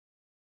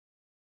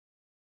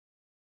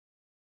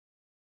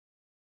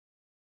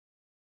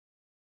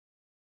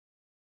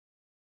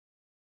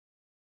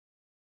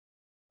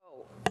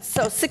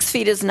So 6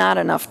 feet is not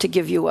enough to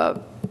give you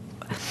a,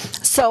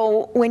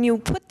 so when you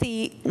put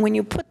the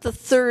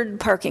third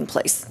parking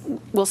place,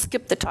 we'll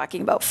skip the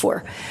talking about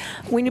 4.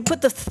 When you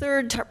put the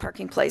third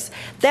parking place,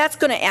 that's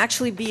going to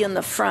actually be in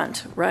the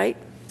front, right?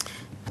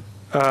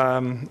 So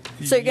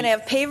you're going to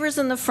have pavers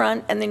in the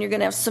front, and then you're going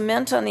to have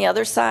cement on the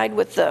other side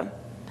with the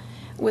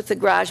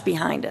garage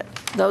behind it.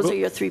 Those are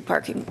your 3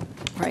 parking,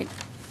 right?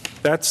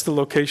 That's the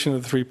location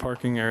of the 3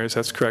 parking areas,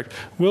 that's correct.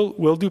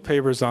 We'll do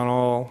pavers on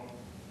all,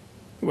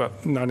 well,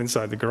 not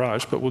inside the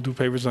garage, but we'll do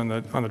pavers on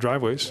the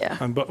driveways.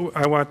 Yeah. But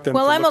I want them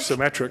to look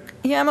symmetric.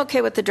 Yeah, I'm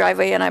okay with the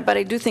driveway, but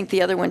I do think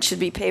the other one should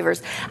be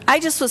pavers. I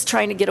just was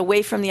trying to get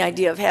away from the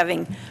idea of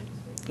having,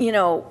 you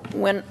know,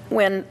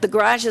 when the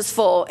garage is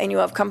full and you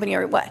have company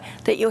or what,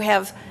 that you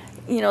have,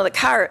 you know, the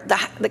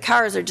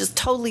cars are just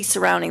totally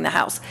surrounding the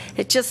house.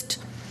 It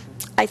just,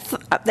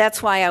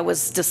 that's why I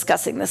was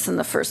discussing this in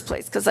the first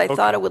place, because I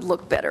thought it would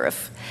look better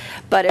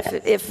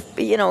if,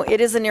 you know, it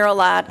is a narrow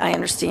lot, I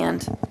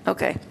understand.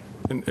 Okay.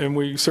 And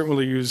we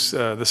certainly use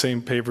the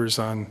same pavers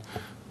on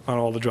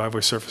all the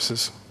driveway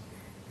surfaces.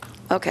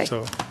 Okay.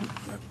 So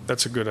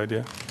that's a good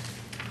idea.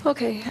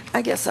 Okay,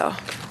 I guess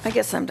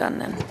I'm done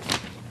then.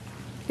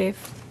 Dave?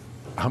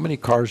 How many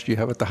cars do you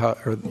have at the house,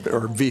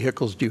 or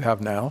vehicles do you have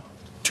now?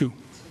 2.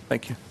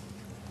 Thank you.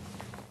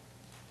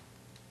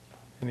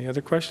 Any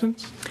other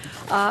questions?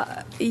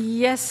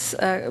 Yes,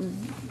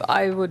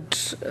 I would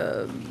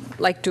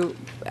like to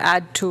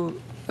add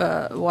to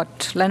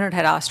what Leonard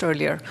had asked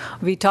earlier.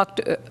 We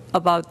talked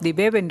about the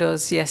bay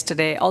windows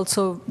yesterday.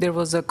 Also, there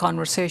was a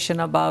conversation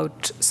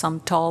about some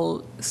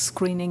tall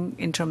screening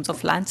in terms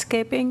of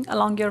landscaping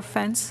along your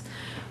fence.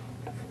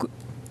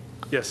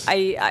 Yes.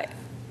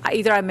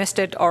 Either I missed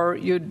it or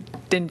you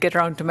didn't get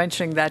around to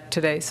mentioning that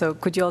today. So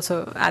could you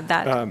also add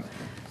that?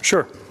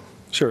 Sure.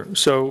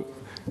 So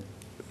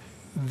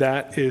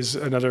that is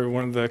another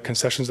one of the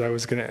concessions I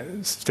was going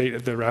to state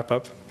at the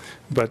wrap-up.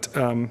 But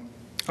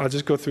I'll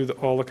just go through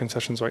all the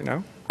concessions right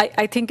now.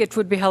 I think it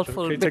would be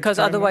helpful, Okay, because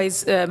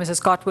otherwise Mrs.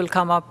 Scott will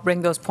come up,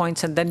 bring those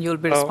points, and then you'll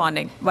be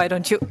responding. Why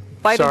don't you?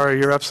 Sorry,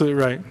 you're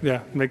absolutely right.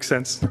 Yeah, makes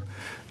sense.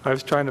 I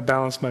was trying to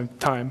balance my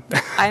time.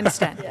 I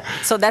understand. Yeah.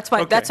 So that's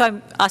why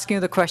I'm asking you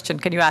the question.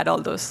 Can you add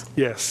all those?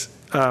 Yes.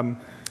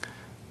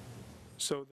 So